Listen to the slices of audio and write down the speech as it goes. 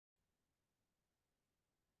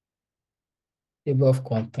Table of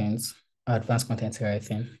contents, advanced content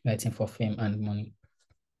writing, writing for fame and money.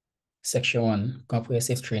 Section 1,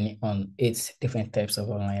 comprehensive training on 8 different types of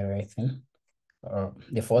online writing.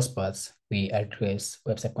 The first part, we address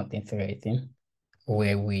website content writing,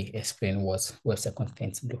 where we explain what website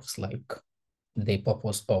content looks like, the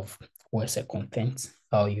purpose of website content,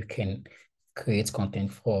 how you can create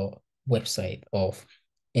content for website of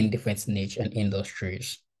in different niche and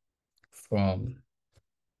industries, from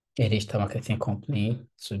a digital marketing company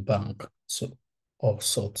to bank to all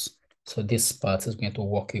sorts. So this part is going to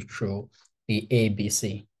walk you through the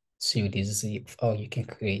ABC to the Z of how you can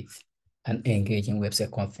create an engaging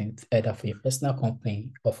website content, either for your personal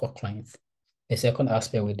company or for clients. The second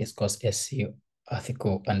aspect, we discuss SEO,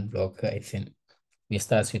 article, and blog writing. We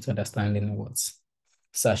start with understanding what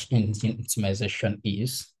search engine optimization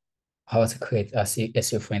is, how to create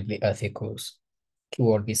SEO-friendly articles,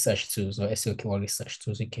 keyword research tools or SEO keyword research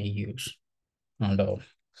tools you can use,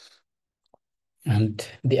 and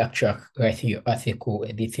the actual writing your article,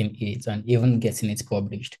 editing it, and even getting it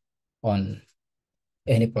published on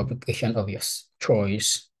any publication of your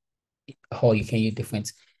choice, how you can use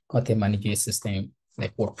different content management system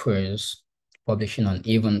like WordPress, publishing on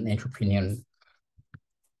even entrepreneur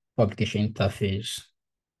publication interface,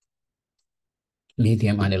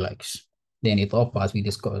 Medium, and the likes. Then in all parts, we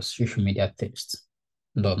discuss social media tests.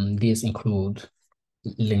 These include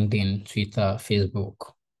LinkedIn, Twitter, Facebook,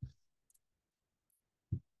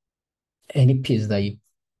 any piece that you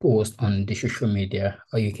post on the social media,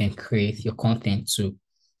 or you can create your content to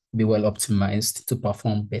be well optimized to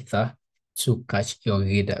perform better to catch your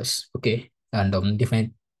readers. Okay. And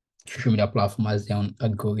different social media platforms has their own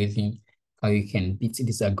algorithm, how you can beat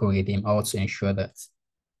this algorithm, how to ensure that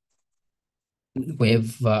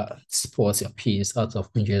whoever spots your piece out of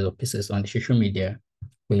hundreds of pieces on the social media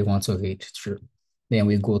will want to read through. Then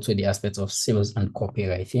we go to the aspects of sales and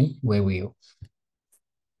copywriting, where we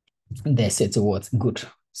they say to what good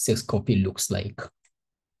sales copy looks like,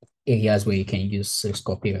 areas where you can use sales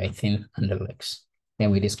copywriting and the likes. Then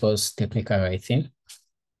we discuss technical writing,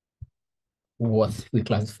 what we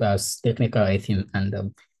classify as technical writing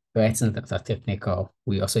and writing that are technical.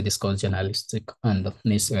 We also discuss journalistic and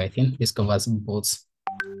news writing. This covers both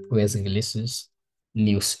press releases,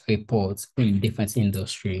 news reports in different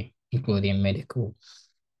industry, including medical,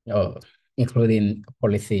 uh, including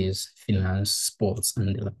politics, finance, sports,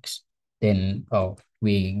 and the likes. Then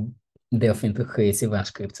we delve into creative and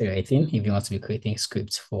script writing if you want to be creating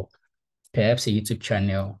scripts for perhaps a YouTube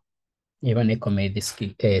channel, even a comedy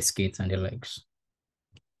skits and the likes.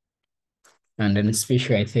 And then speech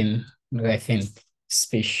writing, writing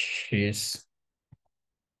speeches,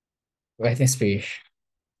 writing speech.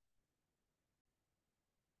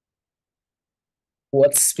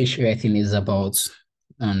 What speech writing is about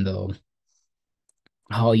and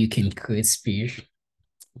how you can create speech.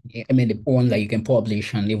 I mean, the one that you can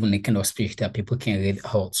publish and even the kind of speech that people can read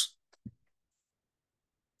out.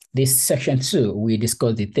 This section 2, we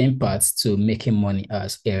discuss the 10 parts to making money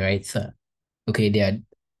as a writer. Okay, there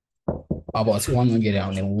are about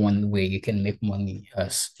 101 way you can make money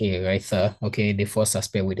as a writer. Okay, the first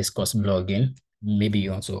aspect we discuss blogging. Maybe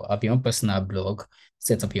you want to have your own personal blog,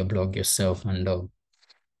 set up your blog yourself, and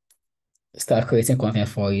start creating content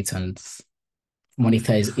for it and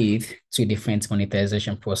monetize it to different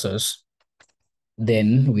monetization process.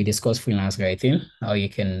 Then we discuss freelance writing, how you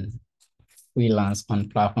can freelance on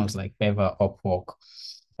platforms like Fiverr, Upwork,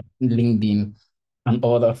 LinkedIn, and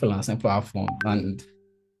other freelancing platforms. And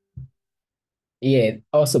yeah,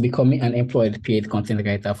 also becoming an employed paid content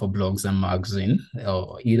writer for blogs and magazine.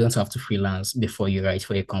 Or you don't have to freelance before you write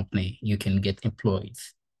for a company. You can get employed.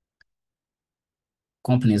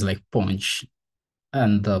 Companies like Punch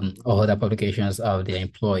and other publications have their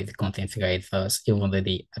employed content writers, even though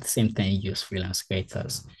they at the same time use freelance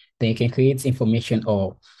writers. Then you can create information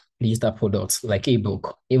or digital products like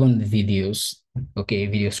ebook, even videos, okay,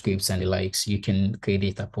 video scripts and the likes. You can create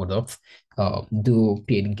data products, do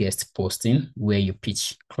paid guest posting where you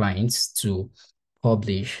pitch clients to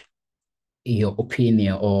publish your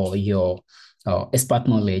opinion or your expert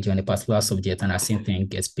knowledge on a particular subject, and at the same time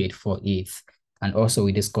gets paid for it. And also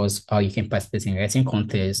we discuss how you can participate in writing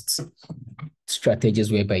contests,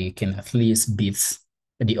 strategies whereby you can at least beat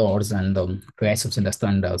the odds and write something that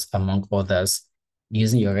stands out among others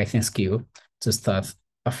using your writing skill to start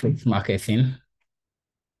affiliate marketing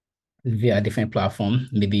via different platform.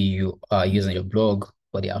 Maybe you are using your blog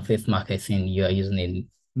for the affiliate marketing, you are using a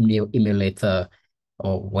email letter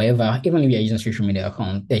or whatever. Even if you're using social media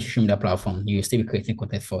account, a social media platform, you still be creating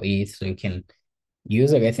content for it. So you can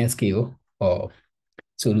use a writing skill or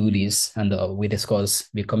to do this, and we discuss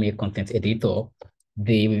becoming a content editor.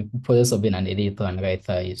 The process of being an editor and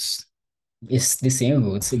writer is it's the same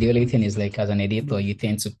route. The only thing is like as an editor, you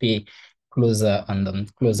tend to pay closer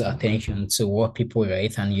and closer attention to what people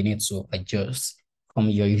write, and you need to adjust from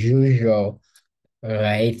your usual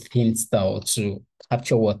writing style to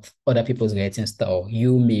capture what other people's writing style.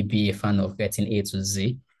 You may be a fan of writing A to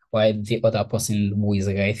Z, while the other person who is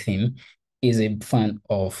writing is a fan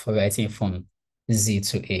of writing from Z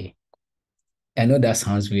to A. I know that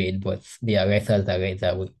sounds weird, but there are writers that write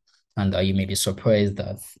that way. And you may be surprised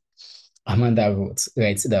that Amanda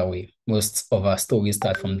writes that way. Most of our stories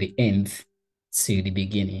start from the end to the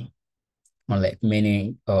beginning, unlike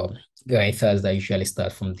many writers that usually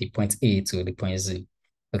start from the point A to the point Z.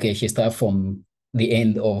 Okay, she starts from the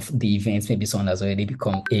end of the event. Maybe someone has already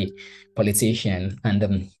become a politician,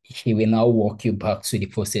 and he will now walk you back to the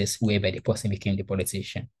process whereby the person became the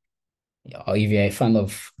politician. Or if you're a fan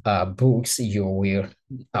of books, you will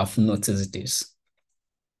have noticed this.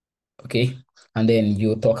 Okay, and then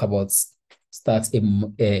you talk about start a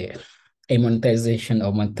monetization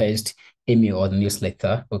or monetized email or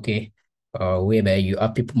newsletter. Okay, whereby you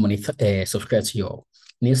have people subscribe to your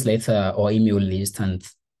newsletter or email list, and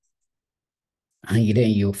then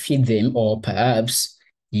you feed them, or perhaps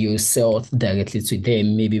you sell directly to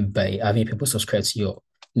them, maybe by having people subscribe to your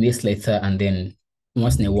newsletter, and then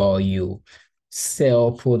once in a while you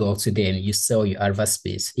sell product to them, you sell your advert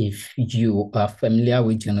space. If you are familiar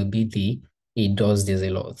with JournalBD, it does this a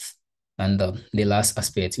lot. And the last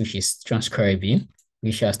aspect, which is transcribing,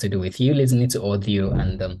 which has to do with you listening to audio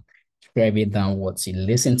and scribing down what you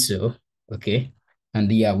listen to. Okay. And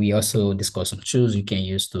yeah, we also discuss some tools you can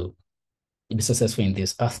use to be successful in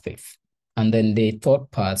this aspect. And then the third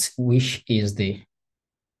part, which is the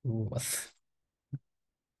what?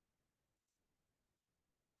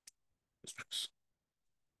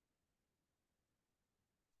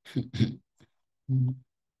 And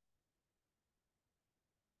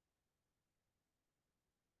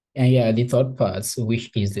yeah, the third part,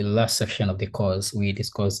 which is the last section of the course, we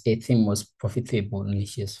discuss 18 most profitable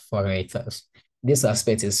niches for writers. This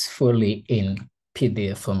aspect is fully in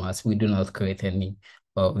PDF format. We do not create any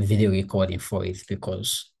video recording for it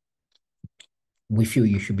because we feel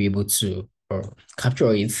you should be able to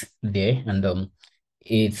capture it there. And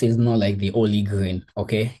it is not like the holy grain,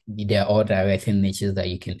 okay? There are other writing niches that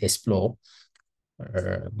you can explore,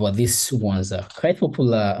 but these ones are quite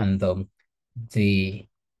popular, and the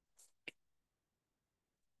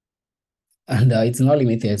and it's not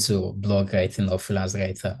limited to blog writing or freelance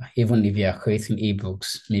writer. Even if you are creating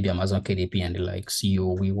ebooks, maybe Amazon KDP and the likes, we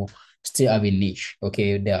will still have a niche.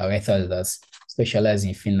 Okay, there are writers that specialize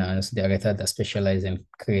in finance. There are writers that specialize in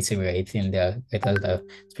creative writing. There are writers that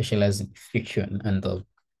specialize in fiction, and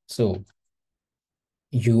so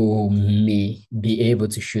you may be able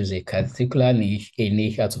to choose a particular niche, a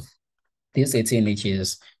niche out of these 18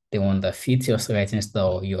 niches, the one that fits your writing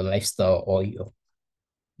style, your lifestyle, or your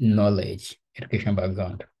knowledge, education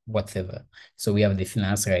background, whatever. So we have the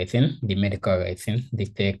finance writing, the medical writing, the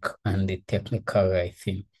tech, and the technical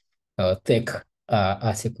writing. Tech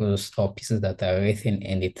articles or pieces that are written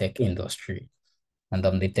in the tech industry. And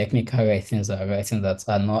the technical writings are writings that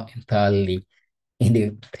are not entirely in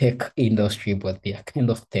the tech industry, but they are kind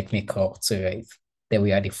of technical to write. Then we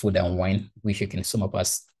have the food and wine, which you can sum up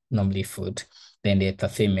as normally food. Then the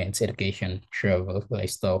entertainment, education, travel,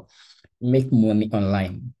 lifestyle, make money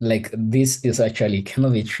online. Like this is actually kind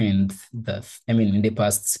of a trend that, I mean, in the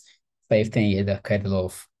past 5, 10 years, there are quite a lot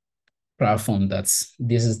of platform that's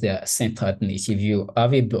this is their centered niche. If you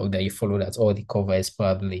have a blog that you follow, that's all the cover is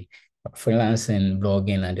probably freelancing,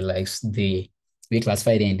 blogging, and the likes, they we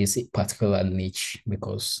classify them in this particular niche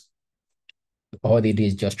because all they do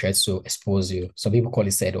is just try to expose you. Some people call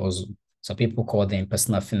it side hustle. Some people call them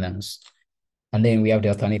personal finance. And then we have the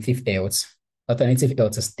alternative health. Alternative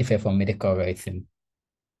health is different from medical writing.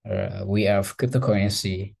 We have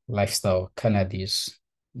cryptocurrency, lifestyle, cannabis.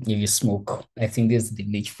 If you smoke, I think this is the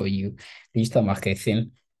niche for you. Digital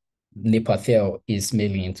marketing. Nepatel is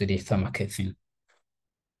mainly into digital marketing.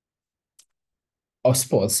 Or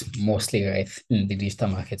sports, mostly right in the digital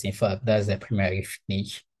marketing. In fact, that's the primary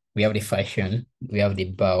niche. We have the fashion, we have the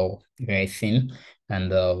bow writing,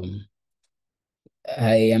 and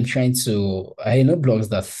I know blogs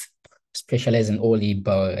that specialize in only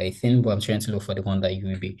bow writing, but I'm trying to look for the one that you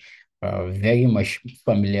will be very much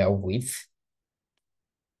familiar with.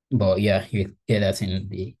 But yeah, you get that in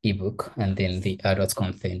the ebook, and then the adult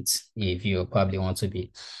content if you probably want to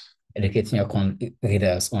be educating your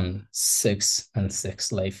readers on sex and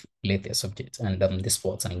sex life related subjects, and the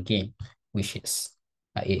sports and game wishes.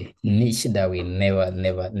 a niche that we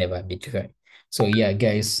never betray. So yeah,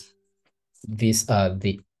 guys, these are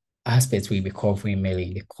the aspects we'll be covering mainly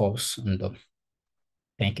in the course. And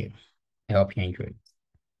thank you. I hope you enjoyed.